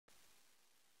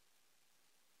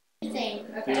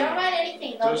Okay. Don't write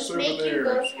anything. They'll just make you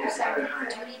go through some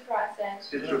duty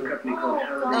process.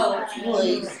 Oh,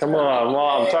 please. Come on,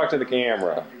 Mom, talk to the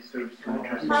camera.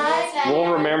 Hi,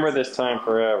 We'll remember this time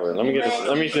forever. Let me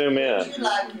zoom in. Would you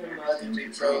like your mother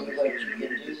to tell you what you can do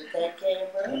with that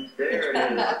camera? There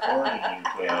it is.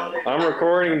 I'm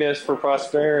recording this for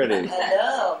posterity. I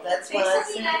know, that's why I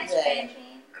said nice, that. Benji.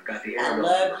 I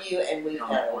love you, and we've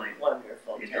had a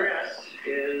wonderful time.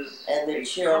 And the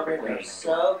children are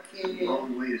so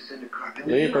cute.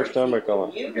 Leave her stomach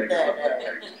on. You were that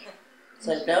age.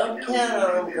 So don't count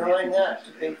on them growing up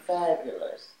to be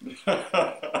fabulous.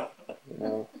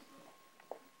 No.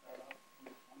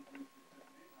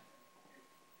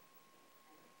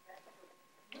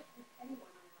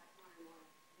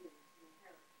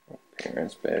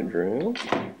 Parents' bedroom.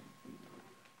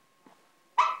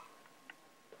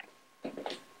 The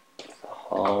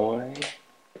hallway.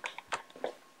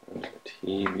 The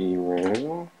TV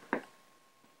room. There's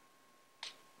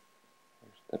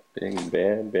the big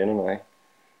bed. Ben and I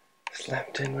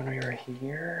slept in when we were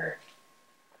here.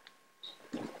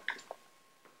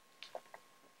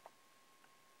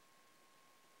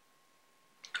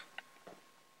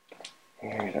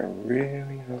 Here's a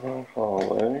really long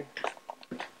hallway.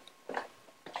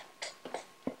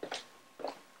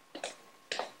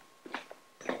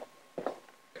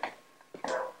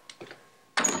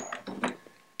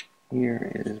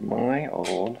 Here is my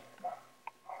old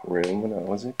room when I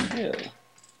was a kid.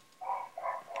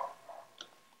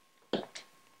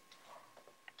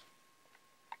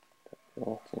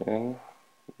 Built-in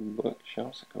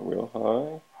bookshelves that go real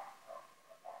high.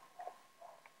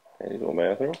 Daddy's little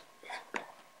bathroom.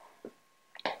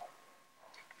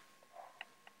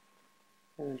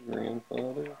 There's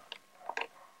grandfather.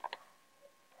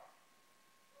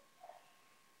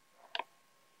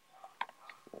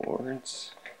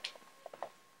 Boards.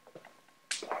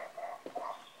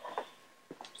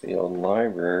 The old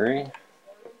library.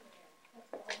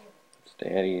 It's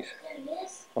Daddy's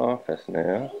office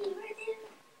now.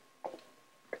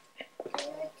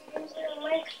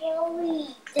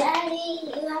 Daddy,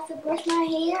 you have to brush my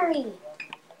hair.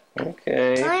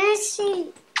 Okay. I want to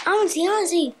see. I want to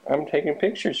see. I'm taking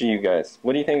pictures of you guys.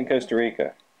 What do you think of Costa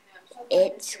Rica?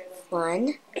 It's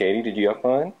fun. Katie, did you have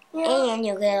fun? Yeah. And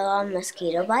you get a lot of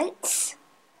mosquito bites.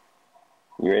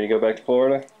 You ready to go back to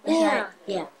Florida? Yeah.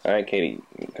 Yeah. All right, Katie,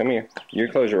 come here. Your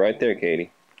clothes are right there,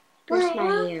 Katie. Brush my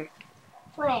hair.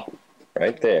 Where?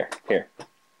 Right there. Here.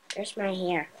 Brush my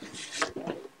hair.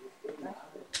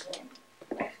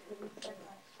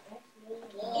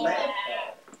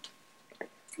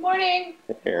 Morning.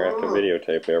 Here, I have to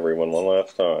videotape everyone one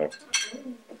last time.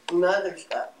 Mother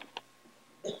stuff.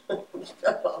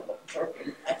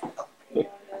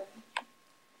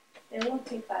 They won't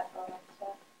take that long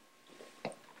stuff.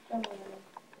 Don't worry.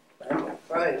 I'm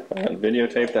afraid.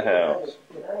 Videotape the house.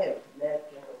 I have a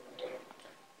napkin over there.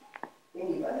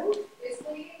 Anybody? Is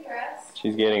Lee getting dressed?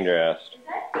 She's getting dressed. Is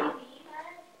that TV, man?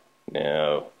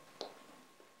 No.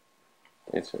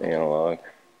 It's an analog.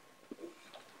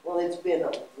 Well, it's been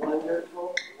a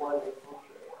wonderful, wonderful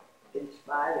trip. In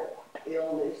spite of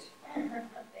illness, They had a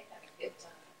good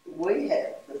time. we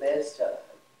had the best time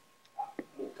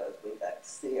because we got to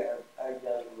see our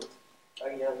youngest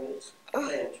grandchildren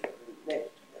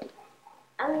next to them.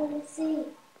 I want to see.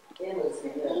 Emma's the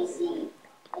Let me youngest. see.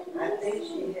 I think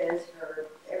she has her,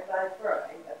 everybody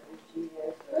crying, I think she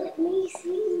has Let me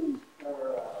see.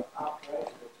 her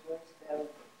operation of 27th of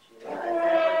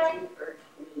July.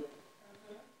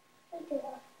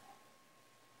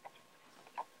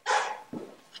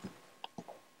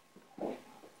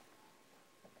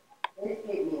 They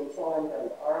keep me informed on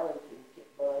the Arlington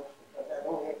bunch because I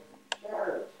don't have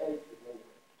Charlotte tasted in it.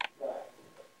 Right.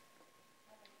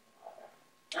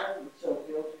 I'm so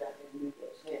guilty I can use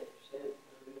that same percent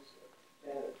for this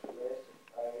Janet for the rest of the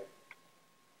fire.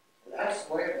 And I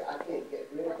swear I can't get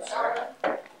rid of it.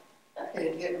 I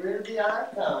can't get rid of the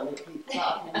icon. It keeps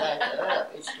popping back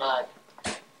up. It's like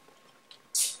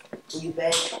you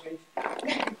basically.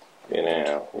 You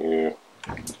know, you.